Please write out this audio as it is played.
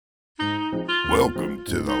Welcome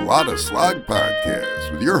to the LottaSlog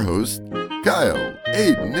podcast with your hosts, Kyle,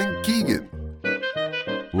 Aiden, and Keegan.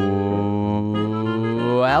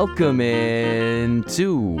 Welcome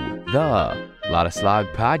into the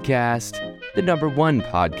LottaSlog podcast, the number one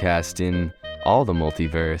podcast in all the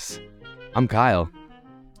multiverse. I'm Kyle.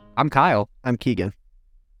 I'm Kyle. I'm Keegan.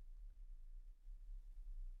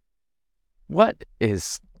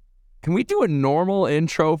 Can we do a normal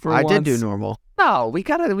intro for once? I did do normal. No, we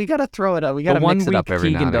gotta throw it up. We gotta mix it up every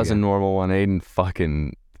now Keegan and does a again. normal one. Aiden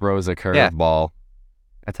fucking throws a curveball.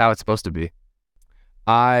 That's how it's supposed to be.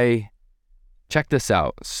 Check this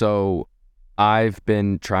out. So I've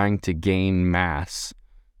been trying to gain mass,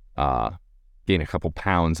 gain a couple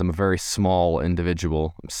pounds. I'm a very small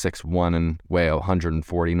individual. I'm 6'1" and weigh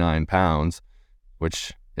 149 pounds,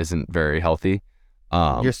 which isn't very healthy.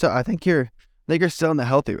 I think you're still in the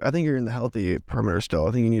healthy. I think you're in the healthy perimeter still.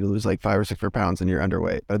 I think you need to lose like 5 or 6 more pounds and you're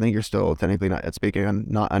underweight. But I think you're still technically not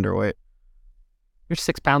underweight. You're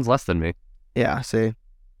 6 pounds less than me. Yeah, see.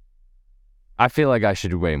 I feel like I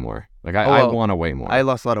should weigh more. I want to weigh more. I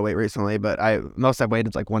lost a lot of weight recently, but most I've weighed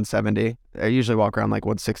is like 170. I usually walk around like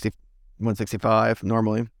 160, 165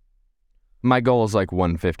 normally. My goal is like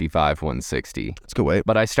 155, 160. It's a good weight.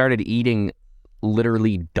 But I started eating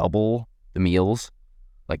literally double the meals.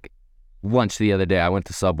 Like lunch the other day, I went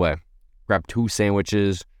to Subway, grabbed 2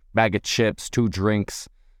 sandwiches, bag of chips, 2 drinks,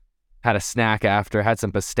 had a snack after, had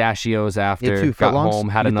some pistachios after, got home,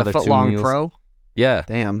 had another 2 meals. Pro? Yeah.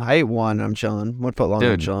 Damn, I ate one. I'm chilling. 1 foot long.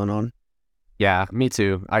 I'm chilling on. Yeah, me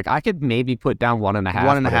too. Like I could maybe put down 1.5.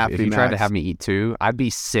 1.5. If you tried to have me eat 2, I'd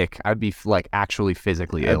be sick. I'd be like actually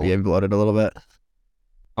physically ill. I'd be bloated a little bit.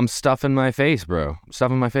 I'm stuffing my face, bro. I'm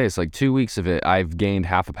stuffing my face. Like 2 weeks of it, I've gained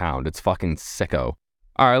half a pound. It's fucking sicko.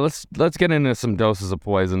 All right, let's get into some doses of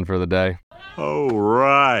poison for the day. Oh,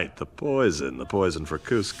 right. The poison for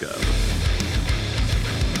Cusco.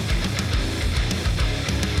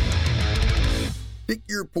 Pick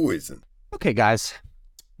your poison. Okay, guys.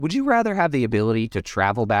 Would you rather have the ability to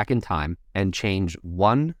travel back in time and change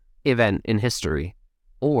one event in history,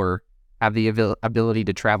 or have the ability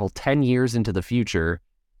to travel 10 years into the future,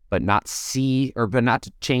 but not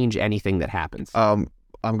to change anything that happens? I'm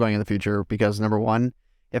going in the future because number one,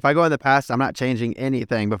 if I go in the past, I'm not changing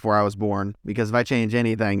anything before I was born. Because if I change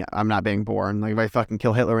anything, I'm not being born. Like if I fucking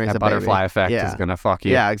kill Hitler as a baby, butterfly effect is gonna fuck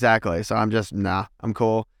you. Yeah, exactly. So I'm just I'm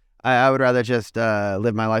cool. I would rather just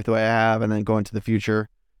live my life the way I have and then go into the future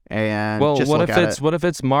and just what look if at it's it. what if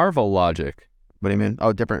it's Marvel logic? What do you mean?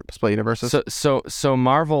 Oh, different split universes. So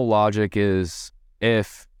Marvel logic is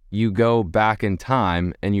if you go back in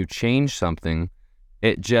time and you change something,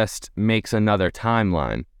 it just makes another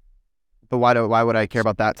timeline. But why would I care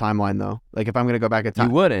about that timeline though? Like if I'm gonna go back in time,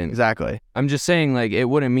 You wouldn't. Exactly. I'm just saying, like, it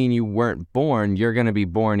wouldn't mean you weren't born. You're gonna be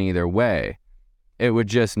born either way. It would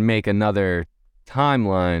just make another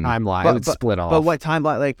timeline. It would split off. But what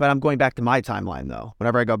timeline? Like, but I'm going back to my timeline though.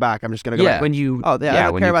 Whenever I go back, I'm just gonna go Yeah. back. When you I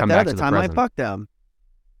don't when care you about come that back other to the timeline. present. Fuck them.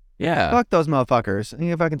 Yeah. Fuck those motherfuckers. I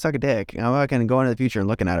think if I can suck a dick, I'm fucking going into the future and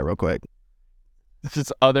looking at it real quick. It's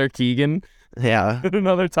just other Keegan Yeah. in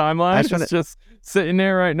another timeline. just wanna- It's just sitting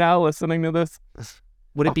there right now listening to this.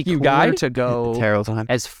 Would it Fuck be you, cooler guy. to go Terrible time.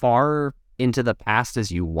 as far into the past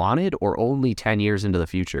as you wanted, or only 10 years into the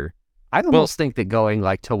future? I almost think that going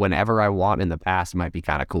like to whenever I want in the past might be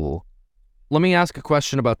kind of cool. Let me ask a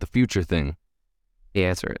question about the future thing.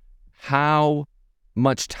 Answer it. How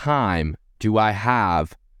much time do I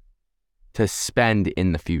have to spend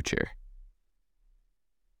in the future?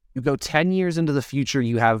 You go 10 years into the future,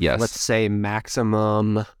 you have, Yes. let's say,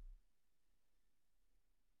 maximum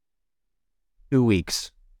 2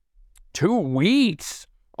 weeks. 2 weeks?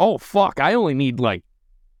 Oh, fuck. I only need, like,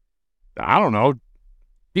 I don't know,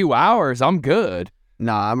 few hours. I'm good.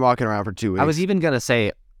 Nah, I'm walking around for 2 weeks. I was even gonna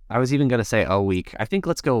say a week. I think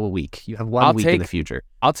let's go a week. You have one week in the future.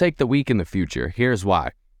 I'll take the week in the future. Here's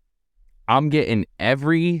why. I'm getting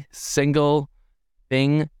every single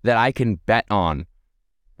thing that I can bet on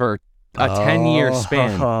for a 10-year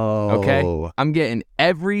span. Okay? I'm getting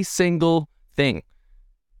every single thing.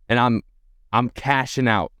 And I'm cashing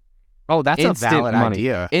out. Oh, that's Instant a valid money.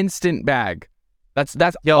 idea. Instant bag. That's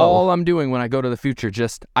all I'm doing when I go to the future.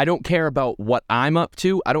 Just, I don't care about what I'm up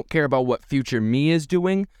to. I don't care about what future me is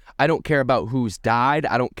doing. I don't care about who's died.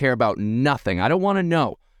 I don't care about nothing. I don't want to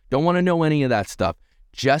know. Don't want to know any of that stuff.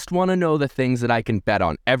 Just want to know the things that I can bet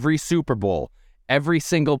on. Every Super Bowl, every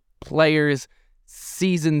single player's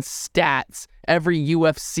season stats, every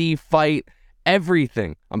UFC fight,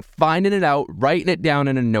 everything. I'm finding it out, writing it down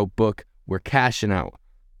in a notebook. We're cashing out.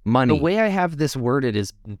 Money. The way I have this worded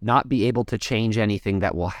is not be able to change anything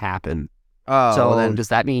that will happen. Oh, So well then does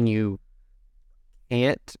that mean you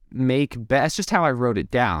can't make that's just how I wrote it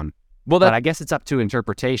down. Well, But I guess it's up to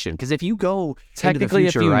interpretation. Because if you go technically, into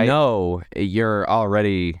the future, if you right, know, you're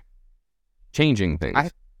already changing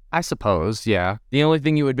things. I suppose, yeah. The only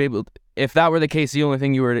thing you would be able, if that were the case, the only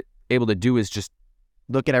thing you were able to do is just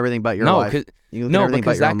Look at everything but your life.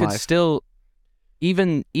 because that could still,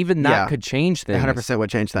 even that could change things. 100% would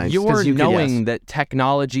change things. You're knowing that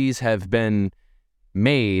technologies have been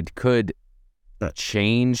made could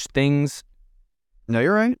change things. No,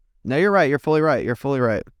 you're right. You're fully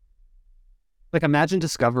right. Like, imagine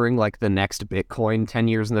discovering like the next Bitcoin 10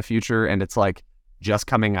 years in the future, and it's like just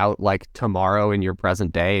coming out like tomorrow in your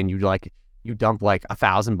present day, and you dump like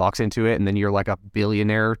 $1,000 into it, and then you're like a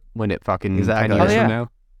billionaire when it fucking 10 years from now.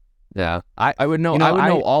 Yeah, I would know. I would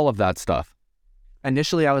know all of that stuff.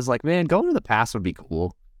 Initially, I was like, man, going to the past would be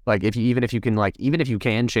cool. Like, even if you can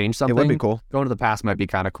change something, It would be cool. Going to the past might be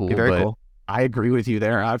kind of cool. Be very but cool. I agree with you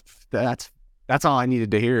there. That's all I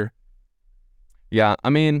needed to hear. Yeah, I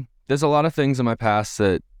mean, there's a lot of things in my past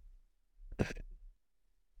that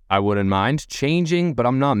I wouldn't mind changing, but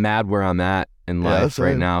I'm not mad where I'm at in life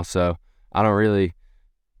right now, so I don't really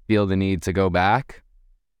feel the need to go back.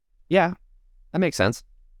 Yeah, that makes sense.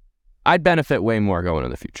 I'd benefit way more going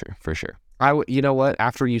in the future, for sure. You know what?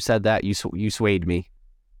 After you said that, you swayed me.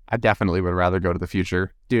 I definitely would rather go to the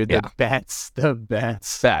future. Dude, the bets.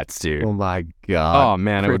 Bets, dude. Oh my God. Oh,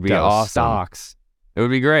 man, it would be awesome. Stocks. It would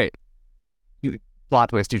be great. Plot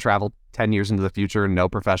twist, you travel 10 years into the future and no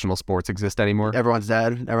professional sports exist anymore. Everyone's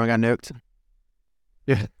dead. Everyone got nuked.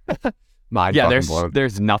 Yeah.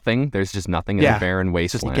 There's nothing. There's just nothing in a barren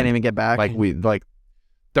wasteland. You can't even get back. Like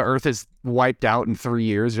the earth is wiped out in 3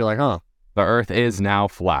 years. You're like, huh. The earth is now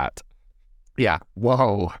flat. Yeah.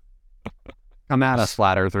 Whoa. Come at us,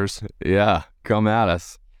 flat earthers. Yeah, come at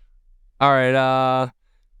us. All right,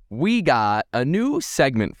 we got a new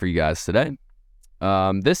segment for you guys today.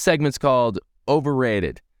 This segment's called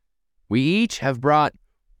Overrated. We each have brought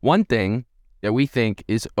one thing that we think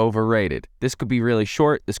is overrated. This could be really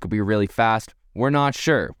short. This could be really fast. We're not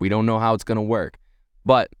sure. We don't know how it's going to work.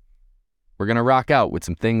 But we're going to rock out with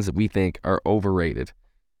some things that we think are overrated.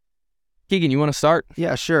 Keegan, you want to start?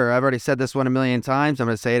 Yeah, sure. I've already said this one a million times. I'm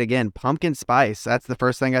going to say it again. Pumpkin spice. That's the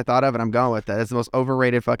first thing I thought of, and I'm going with that. It's the most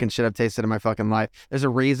overrated fucking shit I've tasted in my fucking life. There's a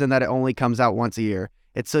reason that it only comes out once a year.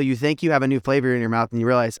 It's so you think you have a new flavor in your mouth, and you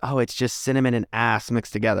realize, oh, it's just cinnamon and ass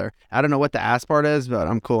mixed together. I don't know what the ass part is, but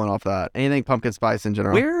I'm cooling off that. Anything pumpkin spice in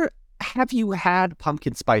general. Where have you had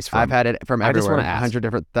pumpkin spice from? I've had it from I just everywhere. want to ask. 100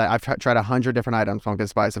 different. I've tried 100 different items pumpkin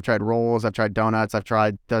spice. I've tried rolls. I've tried donuts. I've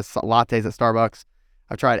tried the lattes at Starbucks.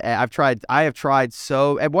 I have tried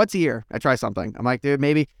so, and once a year, I try something. I'm like, dude,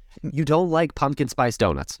 maybe. You don't like pumpkin spice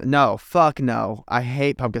donuts? No, fuck no. I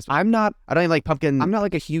hate pumpkin spice. I don't even like pumpkin. I'm not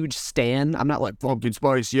like a huge stan. I'm not like pumpkin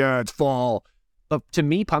spice. Yeah, it's fall. But to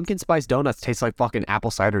me, pumpkin spice donuts taste like fucking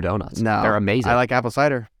apple cider donuts. No. They're amazing. I like apple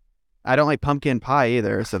cider. I don't like pumpkin pie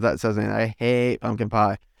either, so that says anything. I hate pumpkin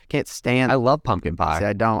pie. Can't stand. I love pumpkin pie. See,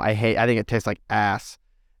 I don't. I think it tastes like ass.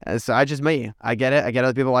 So I get it. I get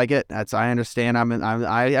other people like it. I understand.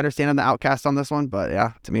 I understand I'm the outcast on this one, but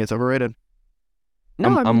yeah, to me it's overrated.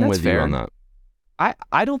 No, I'm that's with fair. you on that.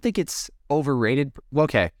 I don't think it's overrated.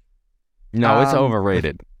 Okay. No, it's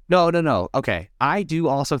overrated. No. Okay. I do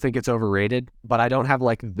also think it's overrated, but I don't have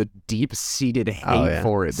like the deep-seated hate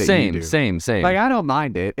for it that you do. Same. Like, I don't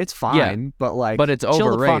mind it. It's fine, but like, but it's chill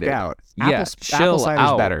overrated. the fuck out. Yeah, apple cider's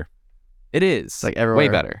out. better. It is. It's like everywhere. Way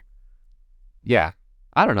better. Yeah.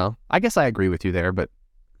 I don't know. I guess I agree with you there, but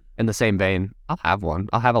in the same vein, I'll have one.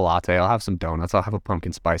 I'll have a latte. I'll have some donuts. I'll have a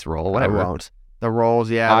pumpkin spice roll. Whatever. I won't. The rolls,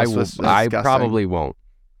 yeah. I probably won't.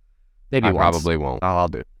 Maybe I once. probably won't. I'll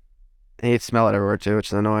do it. And you smell it everywhere too, which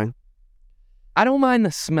is annoying. I don't mind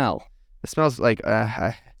the smell. It smells like The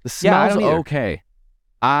I smell's don't either. okay.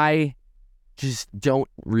 I just don't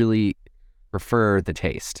really prefer the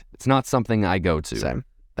taste. It's not something I go to. same.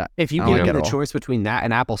 If you I don't give like me it the all. choice between that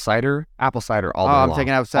and apple cider all day Oh, long. I'm taking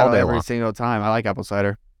apple cider All day every long. single time. I like apple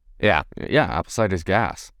cider. Yeah. Yeah, apple cider's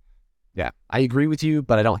gas. Yeah. I agree with you,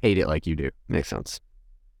 but I don't hate it like you do. Makes sense.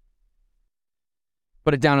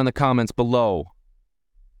 Put it down in the comments below.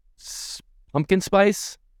 Pumpkin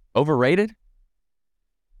spice? Overrated?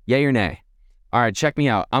 Yay or nay? All right, check me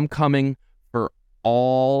out. I'm coming for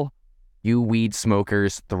all you weed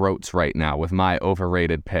smokers' throats right now with my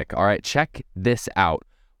overrated pick. All right, check this out.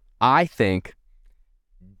 I think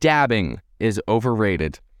dabbing is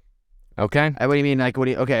overrated. Okay? What do you mean? Like, what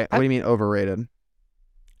do you mean overrated?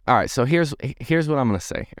 All right, so here's what I'm going to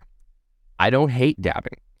say here. I don't hate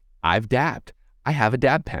dabbing. I've dabbed. I have a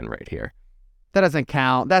dab pen right here. That doesn't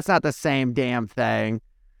count. That's not the same damn thing.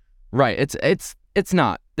 Right, it's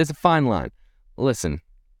not. There's a fine line. listen,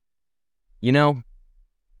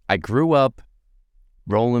 I grew up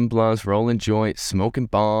rolling blunts, rolling joints, smoking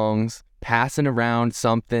bongs, passing around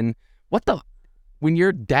something. When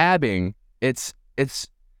you're dabbing, it's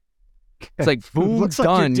like boom, Looks like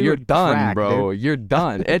done. You're doing done, crack, bro. dude. You're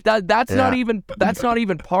done. That's not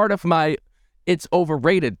even part of my it's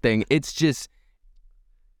overrated thing. It's just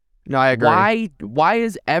No, I agree. why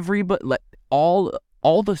is everybody like all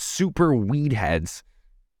the super weed heads?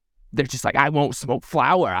 They're just like, I won't smoke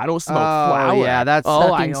flower. I don't smoke flower. Yeah, that's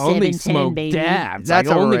I only 710, smoke baby. dabs. That's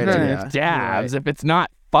I only overrated, drink yeah. dabs. You're If it's not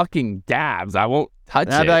fucking dabs, I won't touch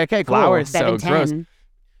And I'd it. be like, okay, cool. Flower is so gross. 710.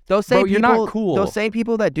 Those same Bro, you're people, not cool. Those same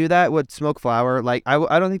people that do that would smoke flower. Like,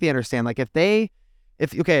 I don't think they understand. Like,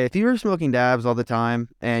 if you were smoking dabs all the time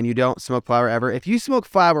and you don't smoke flower ever, if you smoke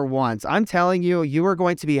flower once, I'm telling you, you are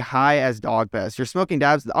going to be high as dog piss. You're smoking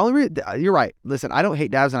dabs. You're right. Listen, I don't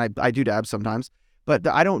hate dabs, and I do dabs sometimes, but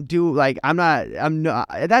I don't do like, I'm not,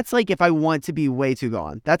 that's like if I want to be way too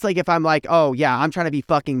gone. That's like if I'm like, oh yeah, I'm trying to be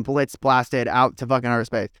fucking blitz blasted out to fucking outer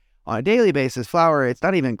space. On a daily basis, flower, it's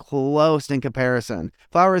not even close in comparison.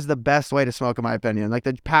 Flower is the best way to smoke, in my opinion. Like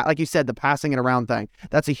like you said, the passing it around thing.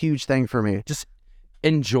 That's a huge thing for me. Just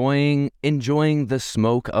enjoying the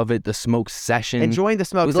smoke of it, the smoke session. Enjoying the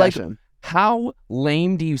smoke It was like, session. how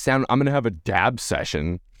lame do you sound? I'm gonna have a dab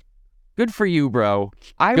session. Good for you, bro.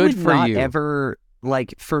 I Good would for not you. ever,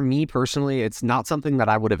 like, for me personally, it's not something that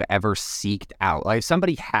I would have ever seeked out. Like, if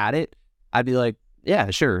somebody had it, I'd be like,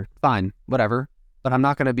 yeah, sure, fine, whatever. But I'm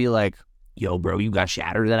not going to be like, yo, bro, you got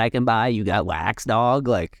shatter that I can buy? You got wax, dog?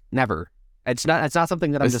 Like, never. It's not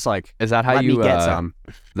something that I'm just like, Is that how let you me get some.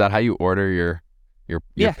 Is that how you order your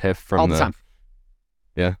Yeah, piff from all the time.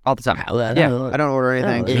 Yeah. All the time. Yeah. I don't order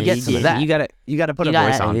anything. You get some of that. You got to put a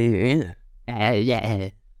voice on. Yeah.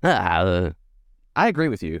 I agree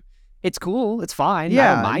with you. It's cool. It's fine. I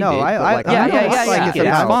Yeah, don't mind no, it. I but, like, yeah, I'm not yeah, gonna yeah, seek yeah. it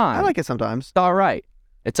It's out. fine. I like it sometimes. It's all right.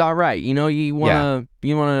 It's all right. You wanna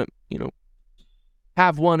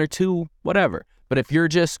have one or two, whatever. But if you're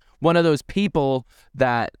just one of those people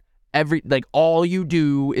that all you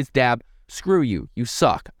do is dab, screw you. You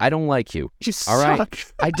suck. I don't like you. You All right? suck.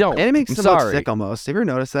 I don't. And it makes I'm them look sorry. sick almost. Have you ever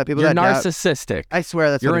noticed that? People You're that dab- narcissistic. I swear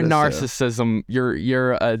that's You're what a it is, too. narcissism.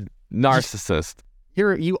 You're a narcissist.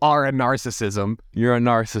 You are a narcissism. You're a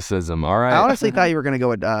narcissism. All right. I honestly thought you were going to go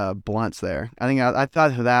with blunts there. I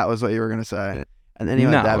thought that was what you were going to say. And then you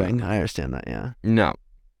went No. dabbing. I understand that, yeah. No.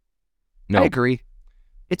 I agree.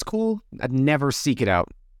 It's cool. I'd never seek it out.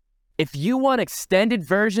 If you want extended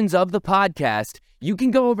versions of the podcast, you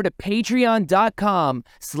can go over to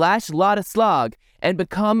patreon.com/LottaSlog and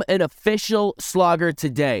become an official slogger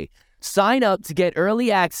today. Sign up to get early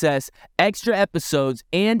access, extra episodes,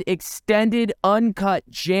 and extended, uncut,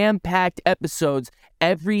 jam-packed episodes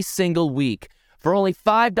every single week. For only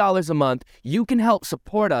 $5 a month, you can help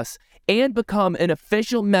support us and become an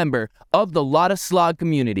official member of the LottaSlog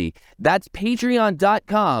community. That's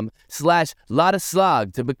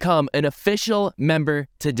patreon.com/LottaSlog to become an official member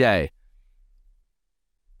today.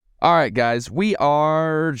 All right, guys, we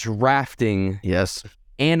are drafting Yes.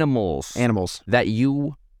 animals that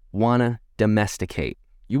you want to domesticate.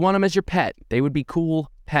 You want them as your pet. They would be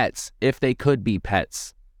cool pets if they could be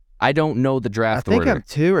pets. I don't know the draft I think order. I'm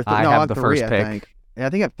two or three. I No, have I'm the three, first I pick. think. Yeah, I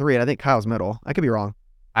think I'm three, and I think Kyle's middle. I could be wrong.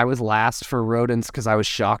 I was last for rodents because I was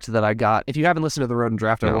shocked that I got. If you haven't listened to the rodent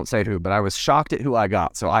draft, I No. won't say who, but I was shocked at who I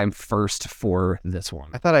got. So I'm first for this one.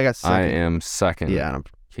 I thought I got second. I am second. Yeah, I'm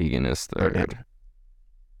Keegan is third.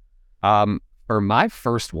 For my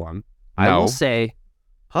first one, I No. will say,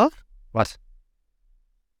 Huh? What?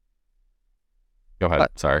 Go ahead.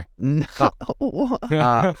 What? Sorry. No.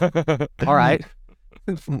 All right.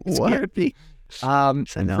 What? Scared me.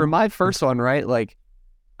 Say no. For my first one, right? Like,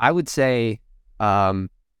 I would say, I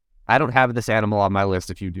don't have this animal on my list.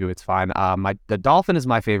 If you do, it's fine. The dolphin is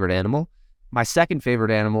my favorite animal. My second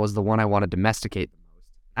favorite animal is the one I want to domesticate the most.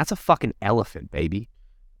 That's a fucking elephant, baby.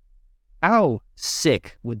 How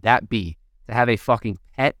sick would that be to have a fucking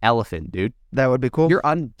pet elephant, dude? That would be cool. You're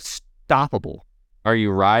unstoppable. Are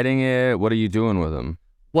you riding it? What are you doing with him?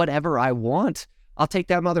 Whatever I want. I'll take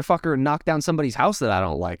that motherfucker and knock down somebody's house that I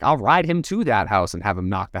don't like. I'll ride him to that house and have him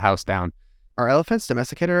knock the house down. Are elephants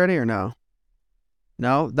domesticated already or no?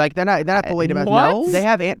 No, like they're not fully domesticated. what? No, they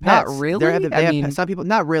have ant Not pets. really? They have I mean- pets. Some people,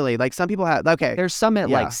 not really. Like some people have. Okay, There's some at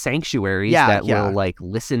Yeah. like sanctuaries Yeah, that yeah. will like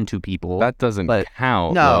listen to people. That doesn't But-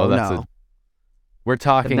 count. No, though. That's no. We're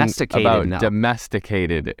talking Domesticated, about no.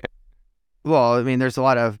 domesticated. well, I mean, there's a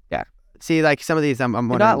lot of Yeah. See, like some of these, I'm Do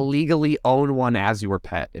wondering. not legally own one as your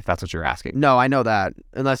pet, if that's what you're asking. No, I know that.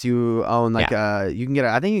 Unless you own like you can get.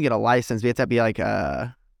 I think you can get a license. But you have to be like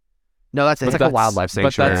No, that's It's like a That's- wildlife But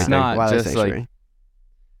sanctuary. that's thing. not Wildlife just sanctuary. like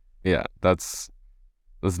Yeah, that's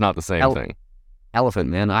not the same thing. Elephant,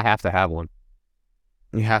 man. I have to have one.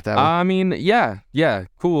 You have to have. I mean, yeah,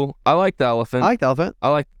 cool. I like the elephant. I like the elephant.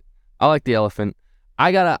 I like the elephant.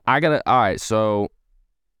 I gotta. All right, so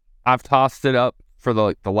I've tossed it up for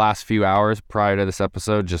the last few hours prior to this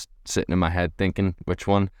episode, just sitting in my head thinking which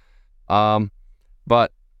one.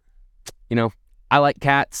 But I like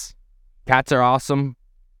cats. Cats are awesome.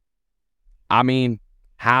 I mean,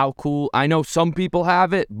 how cool? I know some people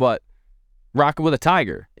have it, but rocking with a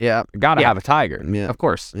tiger. Yeah. Gotta have a tiger. Yeah. Of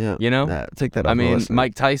course. Yeah. Take that. I off the mean, list.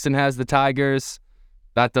 Mike Tyson has the tigers.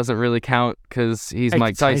 That doesn't really count because he's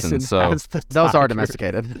Mike Tyson. So Those are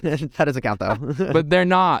domesticated. That doesn't count though. but they're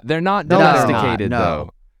not No, domesticated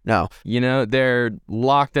no. though. No. They're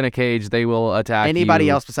locked in a cage. They will attack Anybody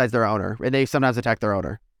you. else besides their owner. And they sometimes attack their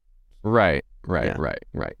owner. Right. Yeah.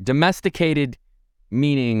 Domesticated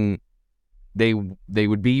meaning they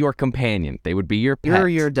would be your companion. They would be your pet. Here are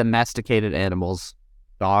your domesticated animals.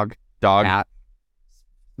 Dog, cat,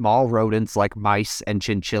 small rodents like mice and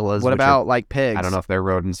chinchillas. What about like pigs? I don't know if they're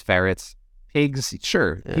rodents, ferrets, pigs.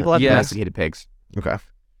 Sure. Yeah. People have Yes. domesticated pigs. Okay.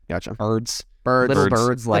 Gotcha. Birds. Birds. Little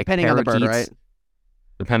birds like Depending on the bird, parakeets. right?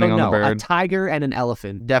 Depending on the A bird. tiger and an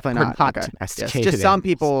elephant. Definitely Or not. not Okay. domesticated Just some animals.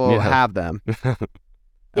 people Yeah. have them.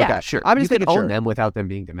 Yeah, Okay. sure. I'm just you can making own sure. them without them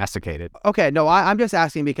being domesticated. Okay, no, I'm just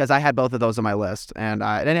asking because I had both of those on my list, and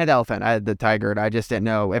I didn't have the elephant. I had the tiger, and I just didn't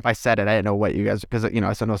know if I said it. I didn't know what you guys, because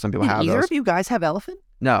I still know some people have those. you guys have elephant?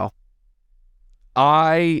 No,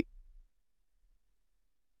 I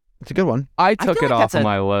it's a good one. took feel it like off that's of a-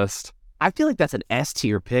 my list. I feel like that's an S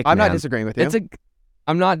tier pick. I'm not man. disagreeing with you.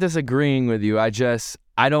 I'm not disagreeing with you.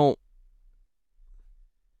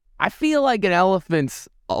 I feel like an elephant's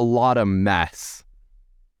a lot of mess.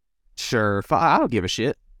 Sure. I don't give a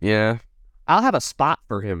shit. Yeah. I'll have a spot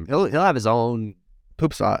for him. He'll have his own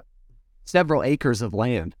Poop spot. several acres of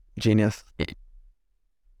land. Genius.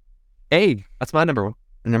 Hey, That's my number one.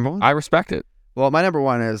 Number one? I respect it. Well, my number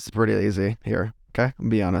one is pretty easy here. Okay, I'll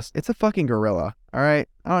be honest. It's a fucking gorilla. All right,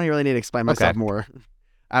 I don't really need to explain myself Okay. more.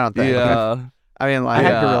 I don't think. Yeah. I mean, I like,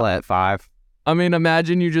 had Yeah. gorilla at 5. I mean,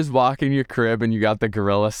 imagine you just walk in your crib and you got the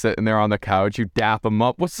gorilla sitting there on the couch. You dap him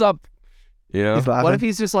up. What's up? You know? he's laughing. What if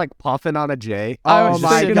he's just like puffing on a J? Oh was my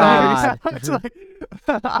thinking god! It's like-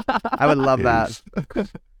 I would love that.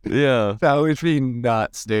 Yeah. That would be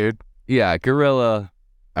nuts, dude. Yeah, gorilla,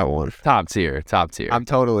 I won. top tier. I'm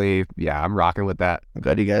totally, I'm rocking with that. I'm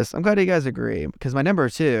glad you guys agree, because my number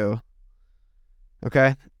 2.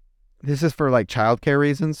 Okay, this is for like childcare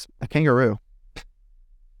reasons. A kangaroo.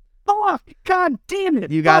 Oh, god damn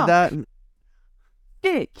it. You got that?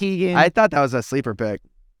 Shit, Keegan. I thought that was a sleeper pick.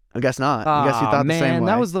 I guess not. I guess you thought the same way.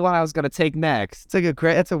 That was the one I was going to take next. It's like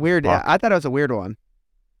it's a weird. Fuck. I thought it was a weird one.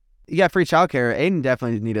 You got free childcare. Aiden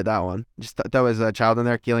definitely needed that one. Just throw his child in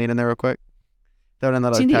there, Keelan in there real quick. Throw it in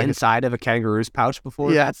the Seen the package. inside of a kangaroo's pouch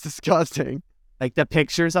before? Yeah, it's disgusting. Like the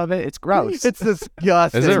pictures of it, it's gross. It's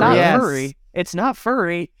disgusting. Is it It's not really? furry. It's not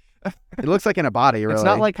furry. It looks like in a body. Really. It's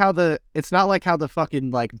not like how the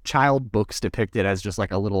fucking like child books depict it as just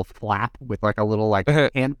like a little flap with like a little like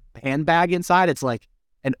handbag inside. It's like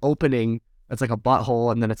an opening. It's like a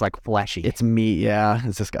butthole, and then it's like fleshy. It's meat. Yeah,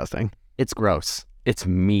 it's disgusting. It's gross. It's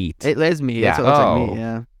meat. It is meat. Yeah. That's what it looks like Oh. meat.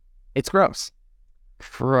 Yeah. It's gross.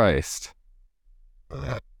 Christ.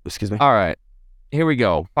 Excuse me. All right. Here we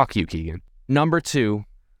go. Fuck you, Keegan. Number 2.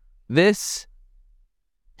 This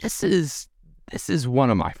is one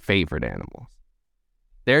of my favorite animals.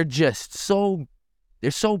 They're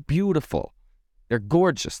so beautiful. They're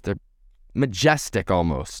gorgeous. They're majestic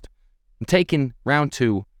almost. I'm taking round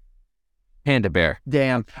 2, panda bear.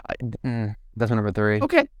 Damn. That's my number 3.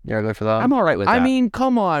 Okay, You're good for that. I'm all right with that. I mean,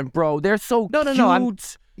 come on, bro. They're so No,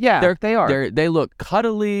 cute. they are. They look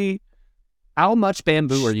cuddly. How much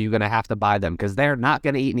bamboo are you going to have to buy them? Because they're not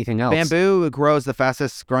going to eat anything else. Bamboo grows the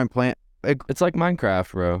fastest growing plant. It's like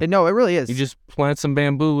Minecraft, bro. No, it really is. You just plant some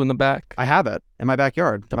bamboo in the back. I have it in my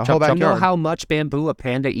backyard. My Chop, whole chop, chop. You know backyard. how much bamboo a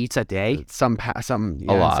panda eats a day? Some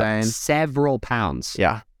A lot. insane. Several pounds.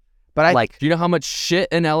 Yeah, but I Like, Do you know how much shit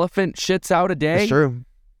an elephant shits out a day? it's true.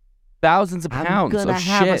 Thousands of I'm pounds gonna of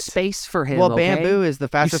have a shit. space for him. Well, okay? bamboo is the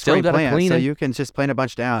fastest still growing gotta plant, clean so it. you can just plant a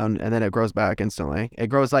bunch down and then it grows back instantly. It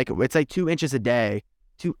grows like it's like 2 inches a day.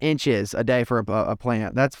 2 inches a day for a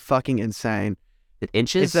plant. That's fucking insane.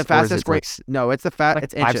 Inches? It's the Or is fastest it growing. like No, it's the like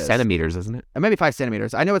it's 5 inches. centimeters, isn't it? Maybe 5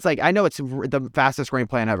 centimeters. I know it's the fastest growing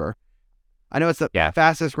plant ever. I know it's the Yeah.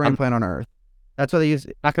 fastest growing plant on earth. That's what they use.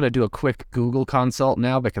 Not going to do a quick Google consult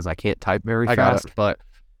now because I can't type very I got fast. But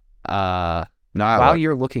No, while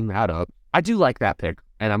you're looking that up, I do like that pick,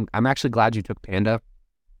 and I'm actually glad you took panda,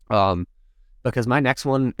 because my next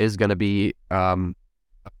one is going to be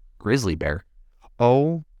grizzly bear.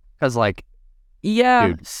 Oh, Because, like, Yeah.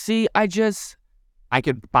 Dude. See, I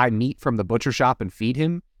could buy meat from the butcher shop and feed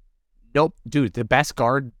him. Nope. Dude, the best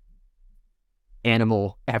guard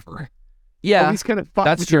animal ever. yeah. Nobody's going to fuck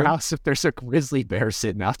that's with your true. house if there's a grizzly bear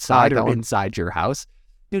sitting outside that or one. inside your house.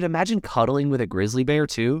 Dude, imagine cuddling with a grizzly bear,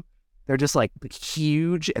 too. They're just, like,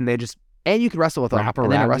 huge, and they just and you can wrestle with them. wrap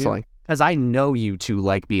And then around you. wrestling. Because I know you two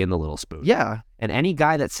like being the little spoon. Yeah. And any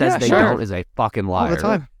guy that says Yeah, they sure. don't is a fucking liar. All the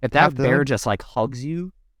time. If Half that the bear time. just like hugs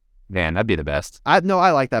you, man, that'd be the best. I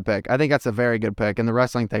like that pick. I think that's a very good pick. And the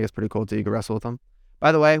wrestling thing is pretty cool too. You can wrestle with them.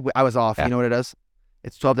 By the way, I was off. Yeah. You know what it is?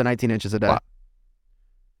 It's 12 to 19 inches a day. What?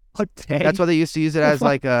 Okay. That's why they used to use it as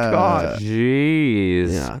like a. God.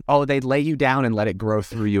 Jeez. Yeah. Oh, they'd lay you down and let it grow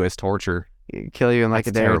through you as torture. Kill you in like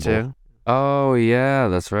That's a day or terrible. two. Oh, yeah,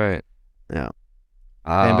 that's right. Yeah.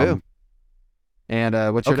 Bamboo. And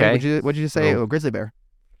what's your okay. name? What'd you say? Well- Oh, grizzly bear.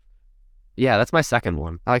 Yeah, that's my second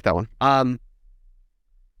one. I like that one.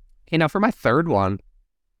 Okay, now for my third one.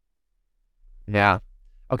 Yeah.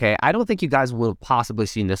 Okay, I don't think you guys will have possibly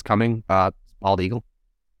seen this coming. Bald eagle.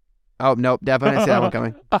 Oh, nope. Definitely didn't see that one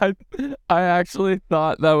coming. I actually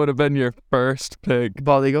thought that would have been your first pick.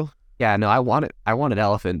 Bald eagle. Yeah, no, I wanted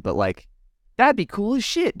elephant, but like, that'd be cool as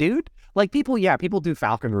shit, dude. Like people do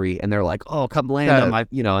falconry and they're like, oh, come land on my,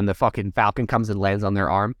 and the fucking falcon comes and lands on their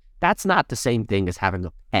arm. That's not the same thing as having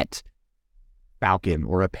a pet falcon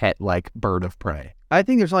or a pet like bird of prey. I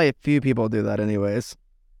think there's only a few people who do that anyways.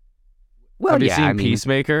 Well, Have you yeah, seen I mean,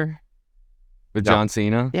 Peacemaker with No. John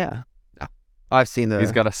Cena? Yeah. No. I've seen the.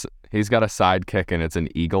 He's got a sidekick and it's an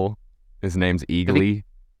eagle. His name's Eagly.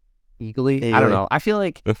 eagly. I don't know. I feel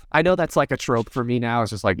like I know that's like a trope for me now.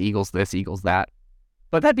 It's just like eagles this, eagles that.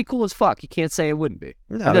 But that'd be cool as fuck. You can't say it wouldn't be.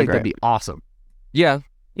 I feel like that'd be awesome. Yeah.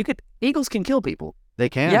 Eagles can kill people. They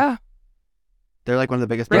can. Yeah. They're like one of the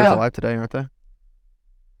biggest birds Yeah. alive today, aren't they?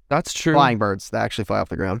 That's true. Flying birds that actually fly off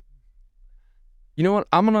the ground. You know what?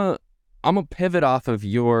 I'm gonna pivot off of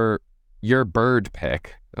your bird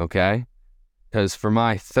pick, okay? Because for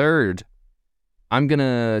my third, I'm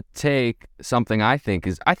gonna take something I'm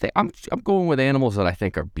going with animals that I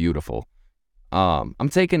think are beautiful. I'm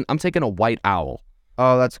taking a white owl.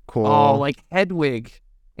 Oh, that's cool. Oh, like Hedwig.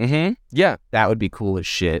 Mm-hmm. Yeah. That would be cool as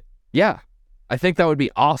shit. Yeah. I think that would be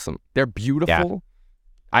awesome. They're beautiful.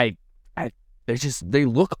 They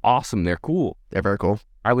look awesome. They're cool. They're very cool.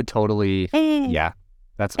 I would totally. Yeah.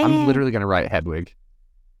 I'm literally gonna write Hedwig.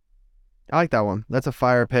 I like that one. That's a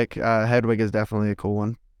fire pick. Hedwig is definitely a cool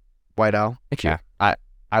one. White owl. Thank you. Yeah.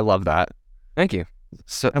 I love that. Thank you.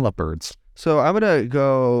 So I love birds. So I'm gonna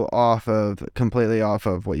go completely off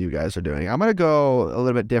of what you guys are doing. I'm gonna go a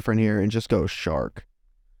little bit different here and just go shark.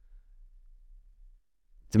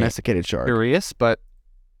 Domesticated shark. Curious, but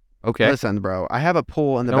okay. Listen, bro, I have a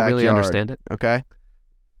pool in the Don't backyard. really understand it. Okay.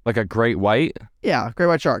 Like a great white. Yeah, great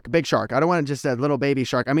white shark, big shark. I don't want just a little baby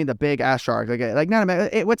shark. I mean the big ass shark. Like not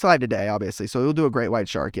what's alive today, obviously. So we'll do a great white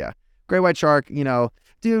shark. Yeah, great white shark.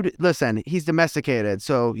 Dude, listen, he's domesticated.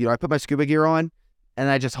 So I put my scuba gear on, and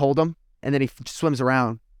I just hold him, and then he swims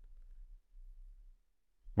around.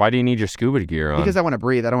 Why do you need your scuba gear on? Because I want to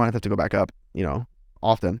breathe. I don't want to have to go back up,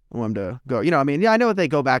 often. I want him to go, I know if they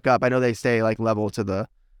go back up, I know they stay like level to the,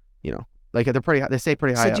 like they stay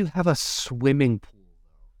pretty high Said up. you have a swimming pool.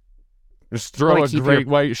 Just throw wanna a keep great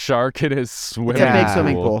white shark in his swimming It's a big Yeah.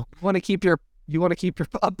 swimming pool. You want to keep your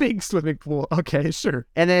a big swimming pool. Okay, sure.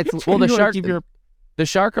 And then it's, Well, the You wanna shark, keep your- the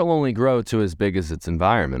shark will only grow to as big as its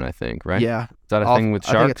environment, I think, right? yeah. Is that a thing with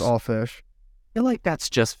sharks? I think it's all fish. I feel like that's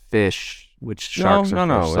just fish, which no, sharks no, are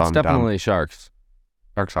no. fish, so It's I'm dumb. definitely sharks.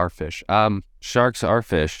 Sharks are fish. Sharks are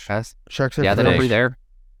fish. Sharks are Yeah, they fish. don't breathe air.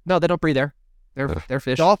 No, they don't breathe air. They're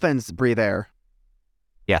fish. Dolphins breathe air.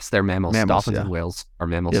 Yes, they're mammals. Mammals, Dolphins yeah. and whales are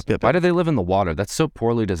mammals. Yep. Why do they live in the water? That's so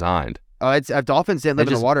poorly designed. If dolphins didn't live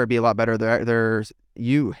in just- the water, it'd be a lot better.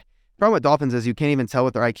 Problem with dolphins is you can't even tell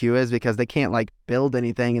what their IQ is because they can't like build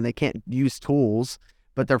anything and they can't use tools.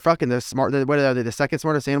 But they're smart. What are they? The second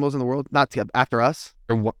smartest animals in the world, not after us.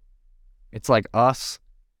 It's like us,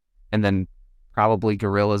 and then probably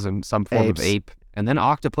gorillas and some form Apes. of ape, and then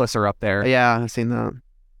octopus are up there, Yeah, I've seen that.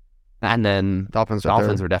 and then Dolphins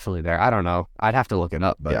dolphins are definitely there. I don't know. I'd have to look it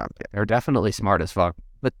up, but Yeah. they're definitely smart as fuck.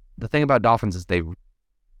 But the thing about dolphins is they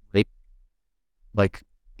like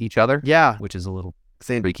each other, Yeah. which is a little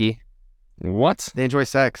They freaky. What? enjoy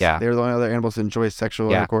sex. Yeah. They're the only other animals that enjoy sexual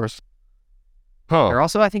Yeah. intercourse. Huh. They're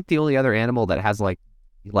also, I think, the only other animal that has like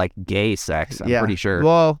gay sex. I'm Yeah. pretty sure.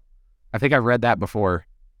 Well, I think I've read that before.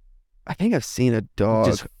 I think I've seen a dog.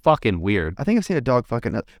 Which is fucking weird. I think I've seen a dog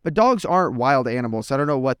fucking up. But dogs aren't wild animals, so I don't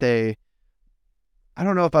know what they. I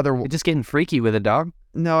don't know if other. You're just getting freaky with a dog.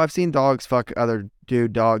 No, I've seen dogs fuck other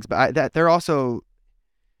dude dogs, but they're also.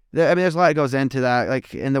 I mean, there's a lot that goes into that.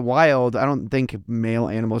 Like in the wild, I don't think male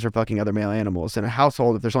animals are fucking other male animals. In a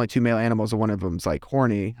household, if there's only 2 male animals and one of them's like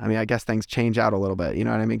horny, I mean, I guess things change out a little bit. You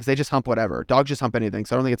know what I mean? Because they just hump whatever. Dogs just hump anything.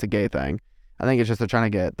 So I don't think it's a gay thing. I think it's just they're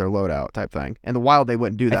trying to get their load out type thing. In the wild, they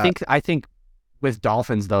wouldn't do that. I think with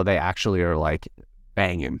dolphins though, they actually are like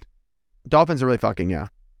banging. Dolphins are really fucking,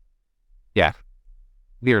 yeah.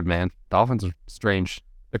 Weird, man. Dolphins are strange.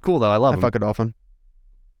 They're cool though. I love I them. fuck a dolphin.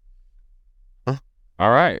 All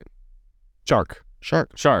right. Shark.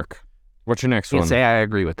 Shark. What's your next Can't one? say I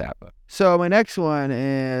agree with that, but So my next one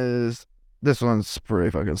is this one's pretty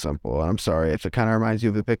fucking simple. I'm sorry if it kind of reminds you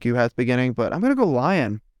of the pick you had at the beginning, but I'm gonna go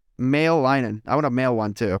lion. Male lion. I want a male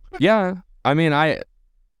one too. Yeah. I mean,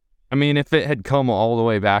 if it had come all the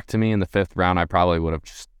way back to me in the 5th round, I probably would have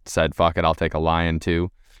just said, fuck it, I'll take a lion too.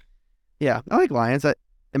 Yeah, I like lions.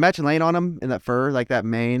 Imagine laying on them in that fur, like that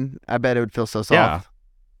mane. I bet it would feel so soft. Yeah.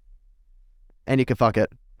 And you could fuck it.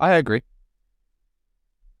 I agree.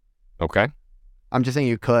 Okay. I'm just saying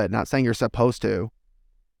you could, not saying you're supposed to.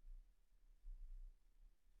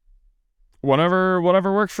 Whatever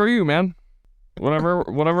works for you, man. Whatever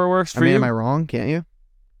works for I mean, you. am I wrong? Can't you?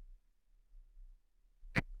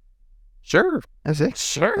 Sure. That's it.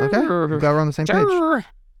 Sure. Okay. I'm glad we're on the same page. Sure.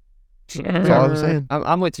 That's all I was saying.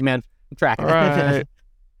 I'm with you, man. I'm tracking. All right. Is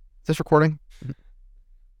this recording?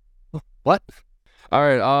 What? All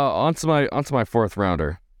right. Onto my 4th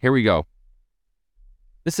rounder. Here we go.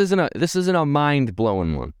 This isn't a mind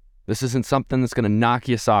blowing one. This isn't something that's gonna knock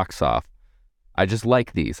your socks off. I just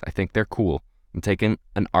like these. I think they're cool. I'm taking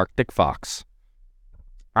an Arctic fox.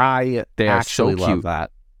 I They are actually so love cute.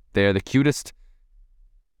 that. They're the cutest.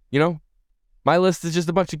 You know, my list is just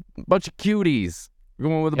a bunch of cuties. We're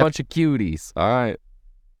going with a Yep. bunch of cuties. All right.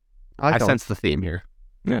 I like them. sense the theme here.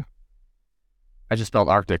 Yeah. I just spelled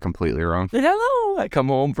Arctic completely wrong. Hello. I come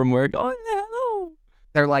home from work. Oh, hello.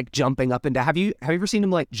 They're like jumping up and down. Have you ever seen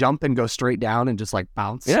them like jump and go straight down and just like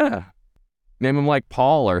bounce? Yeah. Name him like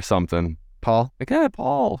Paul or something. Paul. Like, yeah,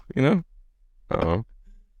 Paul. You know. Oh.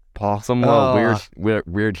 Paul. Some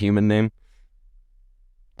weird human name.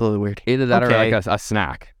 Totally weird. Either that Okay. or like a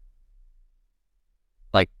snack.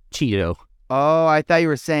 Like Cheeto. Oh, I thought you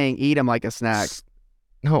were saying eat them like a snack.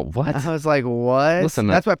 No, what? I was like, what? Listen,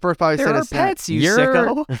 that's what first probably There said are a snack. pets, you You're-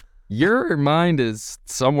 sicko. Your mind is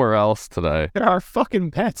somewhere else today. There are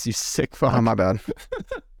fucking pets, you sick fuck. Oh, my bad.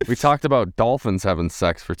 We talked about dolphins having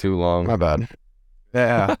sex for too long. My bad.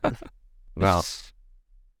 Yeah. Well.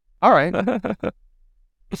 All right.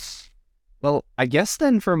 Well, I guess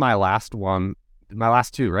then for my last one, my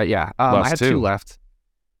last two, right? Yeah. I Last had two. 2 left.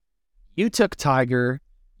 You took tiger.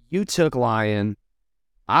 You took lion.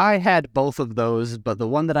 I had both of those, but the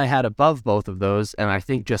one that I had above both of those, and I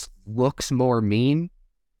think just looks more mean,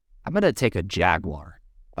 I'm going to take a jaguar.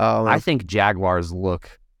 Oh, I think jaguars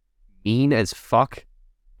look mean as fuck.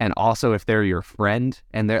 And also if they're your friend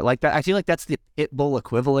and they're like that, I feel like that's the pit bull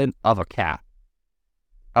equivalent of a cat,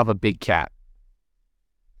 of a big cat.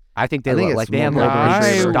 I think they I think look it's like they have more like golden a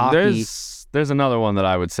retriever. stocky. There's another one that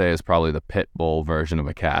I would say is probably the pit bull version of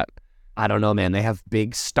a cat. I don't know, man. They have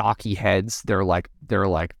big stocky heads. They're like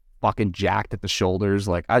fucking jacked at the shoulders.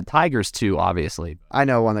 Like tigers too, obviously. I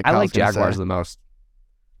know one that I Kyle's like gonna jaguars say. the most,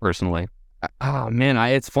 personally. Oh man,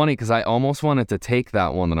 it's funny because I almost wanted to take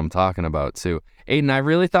that one that I'm talking about too. Aiden, I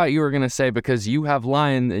really thought you were gonna say because you have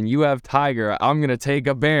lion and you have tiger, I'm gonna take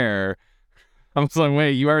a bear. I'm just like,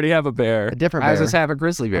 wait, you already have a bear. A different I bear. just have a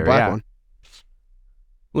grizzly A bear. black Yeah. one.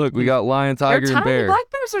 Look, we got lion, tiger, They're and tiny. bear. Black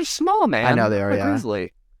bears are small, man. I know they are, A yeah.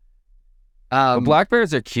 grizzly. But black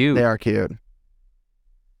bears are cute. They are cute.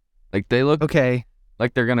 Like they look Okay.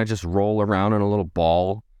 like they're gonna just roll around in a little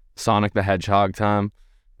ball. Sonic the Hedgehog time.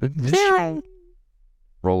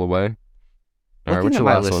 Roll away. All right, Looking what's at your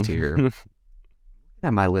my last list one? here.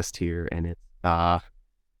 At my list here, and it's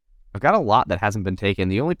I've got a lot that hasn't been taken.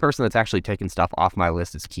 The only person that's actually taken stuff off my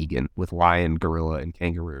list is Keegan with lion, gorilla, and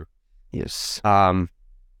kangaroo. Yes.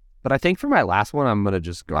 But I think for my last one, I'm gonna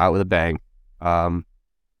just go out with a bang.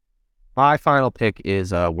 My final pick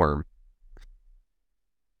is a worm.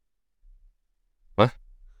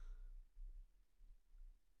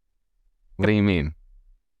 What do you mean?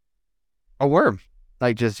 A worm.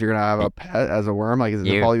 Like just you're gonna have a pet as a worm? Like is it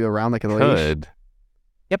You follow you around like a leash? Could.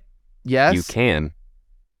 Yes. You can.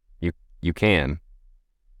 You can.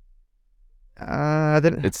 I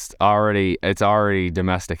didn't. It's already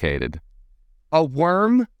domesticated. A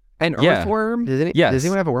worm, an Yeah. earthworm, Yes. Does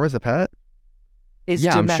anyone have a worm as a pet? is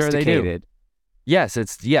Yeah, I'm sure they do. domesticated. Yes.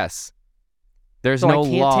 There's So I no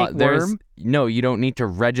can't law. take There's worm? no. You don't need to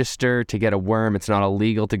register to get a worm. It's not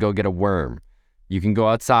illegal to go get a worm. You can go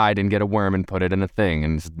outside and get a worm and put it in a thing,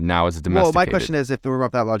 and now it's domesticated. Well, my question is, if we're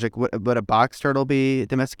up that logic, would a box turtle be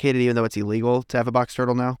domesticated even though it's illegal to have a box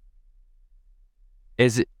turtle now?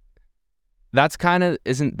 Is it? That's kind of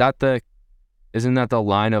isn't that the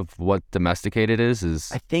line of what domesticated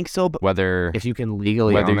is? I think so, but Whether If you can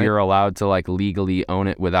legally whether own it. you're allowed to like legally own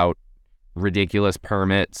it without ridiculous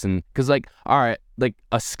permits, and because like, all right, like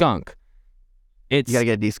a skunk, it's you gotta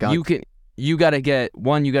get a de-skunk. You gotta get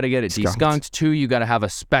it Skunked. de-skunked. 2, you gotta have a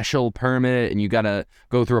special permit, and you gotta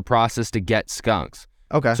go through a process to get skunks.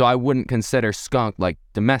 Okay. So I wouldn't consider skunk like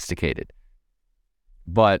domesticated,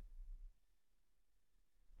 but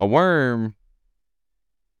a worm,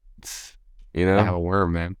 you know. I have a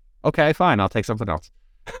worm, man. Okay, fine. I'll take something else.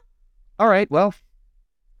 All right. Well,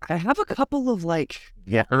 I have a couple of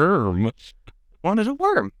Worm. wanted a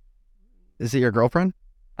worm. Is it your girlfriend?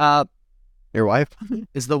 Your wife?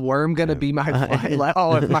 Is the worm gonna be my wife?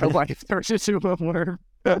 Oh, if my wife turns into a worm.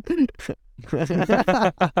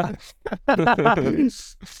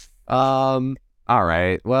 All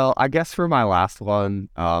right. Well, I guess for my last one,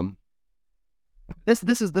 this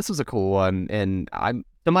was a cool one, and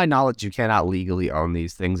to my knowledge, you cannot legally own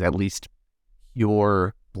these things. At least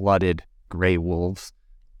your blooded gray wolves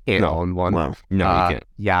can't own one. Wow. No, you can't.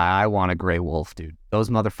 Yeah, I want a gray wolf, dude. Those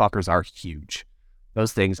motherfuckers are huge.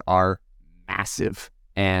 Those things are massive,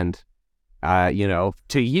 and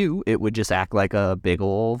to you, it would just act like a big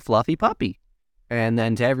old fluffy puppy, and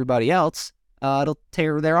then to everybody else, it'll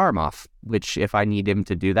tear their arm off. Which, if I need him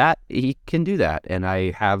to do that, he can do that. And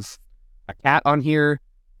I have a cat on here.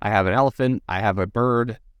 I have an elephant. I have a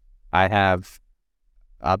bird. I have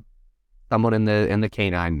someone in the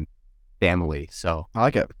canine family. So I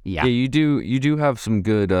like it. yeah, You do have some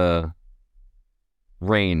good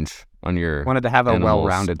range on your. wanted to have a animals.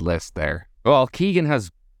 well-rounded list there. Well, Keegan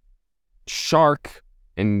has shark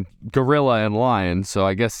and gorilla and lion, so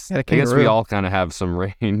I guess Yeah, I guess we kangaroo. all kind of have some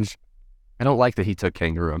range. I don't like that he took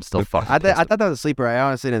kangaroo. I'm still fucking I pissed. thought that was a sleeper. I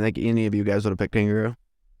honestly didn't think any of you guys would have picked kangaroo.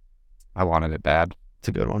 I wanted it bad. It's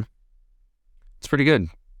a good one. It's pretty good.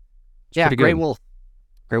 Yeah, pretty gray good. wolf.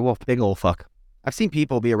 Gray wolf. Big old fuck. I've seen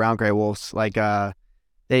people be around gray wolves. Like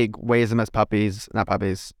they raise them as puppies, not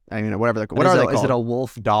puppies. I mean, whatever. What are they called? Is it a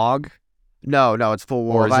wolf dog? No, it's full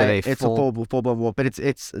wolf. Or is it It's a full blood wolf, but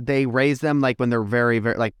it's they raise them like when they're very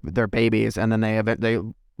like they're babies, and then they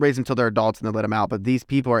raise them till they're adults and they let them out. But these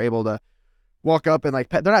people are able to walk up and like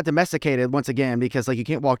pet. They're not domesticated once again because like you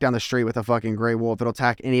can't walk down the street with a fucking gray wolf. It'll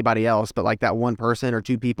attack anybody else, but like that one person or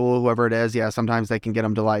two people, whoever it is, yeah, sometimes they can get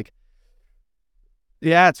them to like.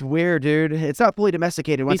 Yeah, it's weird, dude. It's not fully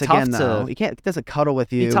domesticated once tough again, though. You can't. It doesn't cuddle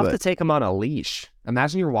with you. It's tough but- to take him on a leash.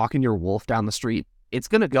 Imagine you're walking your wolf down the street. It's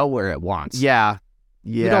gonna go where it wants. Yeah.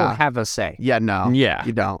 You don't have a say. Yeah, no. Yeah,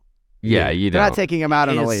 You don't. yeah, you They're don't. not taking him out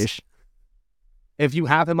on a Is- leash. If you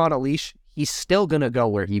have him on a leash, he's still gonna go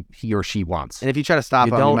where he or she wants. And if you try to stop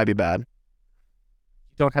You him, you don't- might be bad. You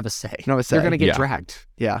don't have a say. You know what I You're say? gonna get Yeah. dragged.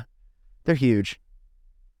 Yeah. They're huge.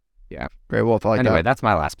 Yeah. Gray wolf, I like Anyway, that. that's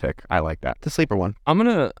my last pick. I like that. The sleeper one. I'm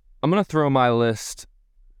gonna throw my list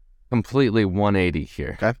completely 180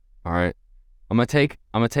 here. Okay. All right. I'm gonna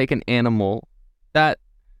take an animal that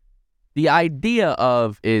the idea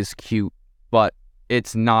of is cute, but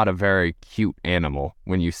it's not a very cute animal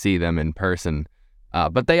when you see them in person.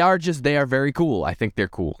 But they are very cool. I think they're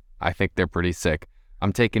cool. I think they're pretty sick.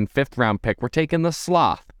 I'm taking 5th round pick. We're taking the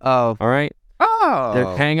sloth. Oh. All right.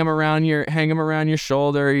 Oh. Hang him around your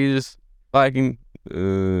shoulder. You just fucking,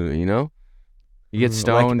 you get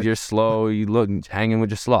stoned. You're slow. You look hanging with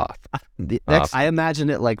your sloth. Next, I imagine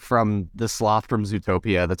it like from the sloth from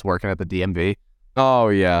Zootopia that's working at the DMV. Oh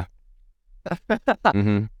yeah.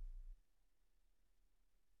 Mm-hmm.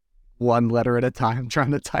 One letter at a time,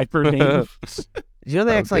 trying to type her name. you know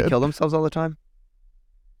they Oh, accidentally good. kill themselves all the time?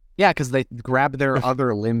 Yeah, because they grab their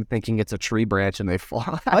other limb thinking it's a tree branch and they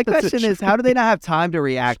fall. My question is, how do they not have time to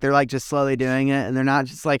react? They're like just slowly doing it, and they're not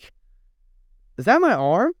just like, is that my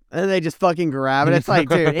arm? And they just fucking grab it. It's like,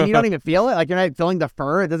 dude, and you don't even feel it. Like you're not feeling the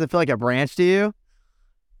fur. It doesn't feel like a branch to you.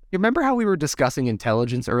 You remember how we were discussing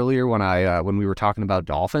intelligence earlier when we were talking about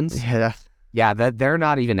dolphins? Yeah. Yeah, they're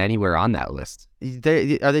not even anywhere on that list. Are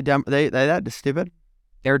they dumb? They that stupid?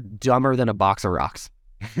 They're dumber than a box of rocks.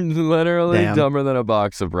 Literally Damn. dumber than a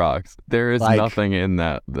box of rocks. There is Like, nothing in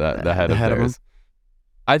the head of head of theirs.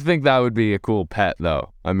 I think that would be a cool pet,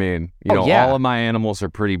 though. I mean, yeah. all of my animals are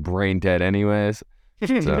pretty brain dead, anyways.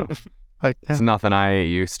 So Like, it's nothing I ain't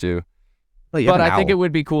used to. Well, you have But an I think owl. it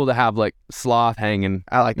would be cool to have like sloth hanging.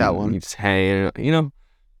 I like that You one. just hang.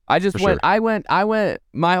 I just For went. sure. I went.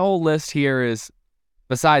 My whole list here is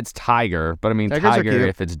besides tiger, but I mean Tigers are tiger. cute.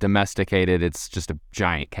 If it's domesticated, it's just a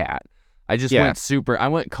giant cat. I just Yeah. I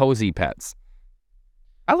went cozy pets.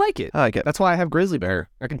 I like it. I like it. That's why I have grizzly bear.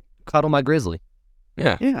 I can cuddle my grizzly.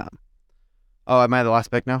 Yeah. Yeah. Oh, am I the last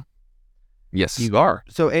pick now? Yes. You are.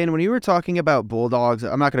 So, Aiden, when you were talking about bulldogs,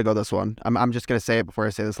 I'm not going to go this one. I'm just going to say it before I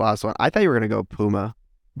say this last one. I thought you were going to go puma,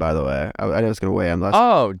 by the way. I was going to weigh in less.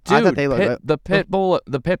 Oh, dude. I thought they looked- the pit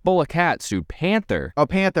bull of cats, dude. Panther. Oh,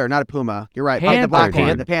 panther, not a puma. You're right. Panther, the black dude.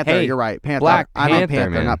 panther. The panther. Hey, You're right. Panther. Black I'm on Panther, panther,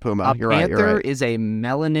 man. not puma. A You're right. panther You're right. is a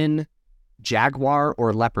melanin jaguar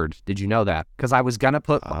or leopard. Did you know that? Because I was going to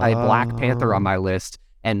put a black panther on my list,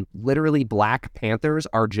 and literally black panthers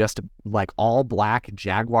are just like all black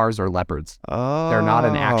jaguars or leopards. Oh, They're not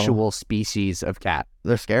an actual species of cat.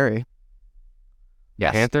 They're scary.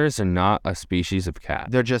 Yes. Panthers are not a species of cat.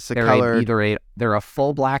 They're just a They're colored. they're a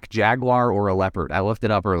full black jaguar or a leopard. I looked it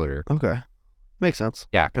up earlier. Okay, makes sense.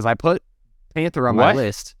 Yeah, because I put panther on my What?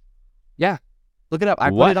 list. Yeah, look it up. I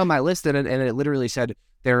put What? it on my list, and it literally said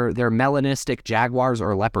they're melanistic jaguars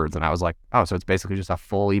or leopards, and I was like, oh, so it's basically just a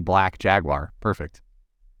fully black jaguar. Perfect.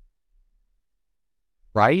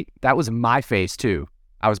 Right? That was my face too.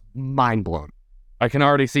 I was mind blown. I can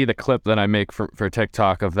already see the clip that I make for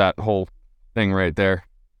TikTok of that whole thing right there.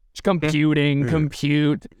 Just computing,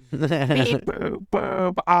 compute. Beep, boop,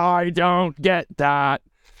 boop. I don't get that.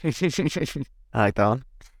 I like that one.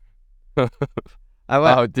 I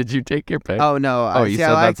like. Oh, did you take your pick? Oh no! you I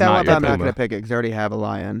said like that's that not one, but your I'm not puma. gonna pick it because I already have a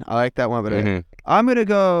lion. I like that one, but Mhm. I'm gonna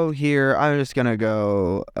go here. I'm just gonna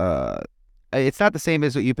go. It's not the same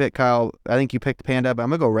as what you picked, Kyle. I think you picked panda, but I'm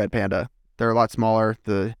gonna go red panda. They're a lot smaller.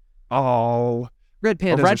 Red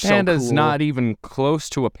pandas A red are so panda's cool. not even close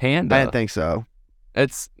to a panda. I didn't think so.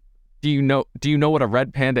 It's. Do you know what a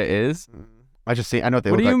red panda is? I just see. I know what they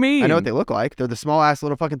What look do like. you mean? I know what they look like. They're the small ass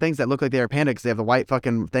little fucking things that look like they're a panda because they have the white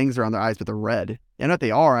fucking things around their eyes, but they're red. I know what they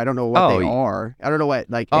are. I don't know what they are. I don't know what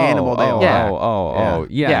animal they are.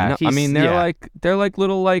 Yeah. Yeah, No, I he's- mean, yeah. they're like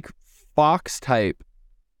little like fox type.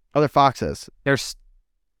 Oh, they're foxes. There's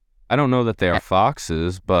I don't know that they are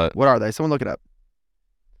foxes, but What are they? Someone look it up.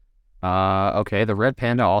 okay. The red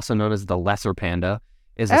panda, also known as the lesser panda,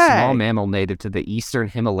 is a Hey! small mammal native to the eastern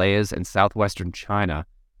Himalayas and southwestern China.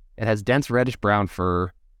 It has dense reddish brown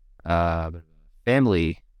fur.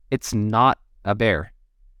 Family. It's not a bear.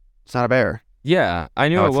 It's not a bear. yeah, I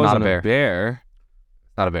knew No, it it's not wasn't a bear. bear.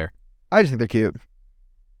 It's not a bear. I just think they're cute.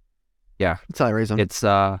 Yeah. That's the only reason. It's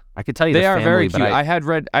I could tell you They the are family, very but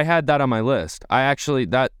cute. I had that on my list.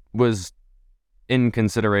 That was in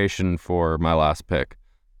consideration for my last pick,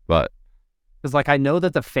 but because like I know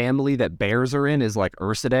that the family that bears are in is like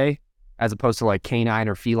Ursidae, as opposed to like canine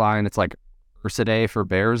or feline. It's like Ursidae for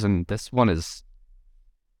bears, and this one is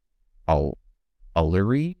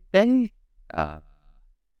Alluridae.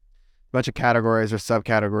 Bunch of categories or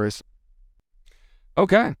subcategories.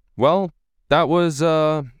 okay. Well, that was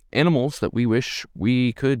animals that we wish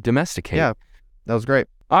we could domesticate. Yeah, that was great.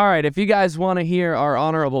 All right, if you guys want to hear our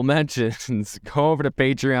honorable mentions, go over to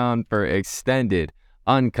Patreon for extended,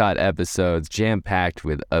 uncut episodes, jam-packed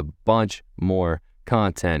with a bunch more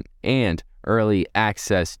content and early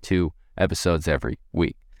access to episodes every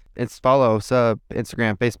week. It's follow, sub,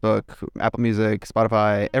 Instagram, Facebook, Apple Music,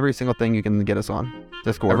 Spotify, every single thing you can get us on.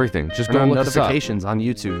 Discord. Everything. Just Turn go on look us up. notifications on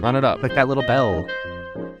YouTube. Run it up. Click that little bell.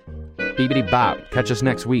 Beepity bop. Catch us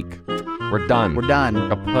next week. We're done. We're done.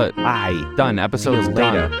 kaput. Bye. Done. Episode's See you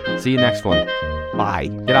done. See you next one. Bye.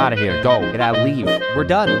 Get out of here. Go. Get out. Leave. We're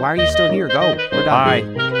done. Why are you still here? Go. We're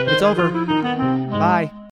done. Bye. It's over. Bye.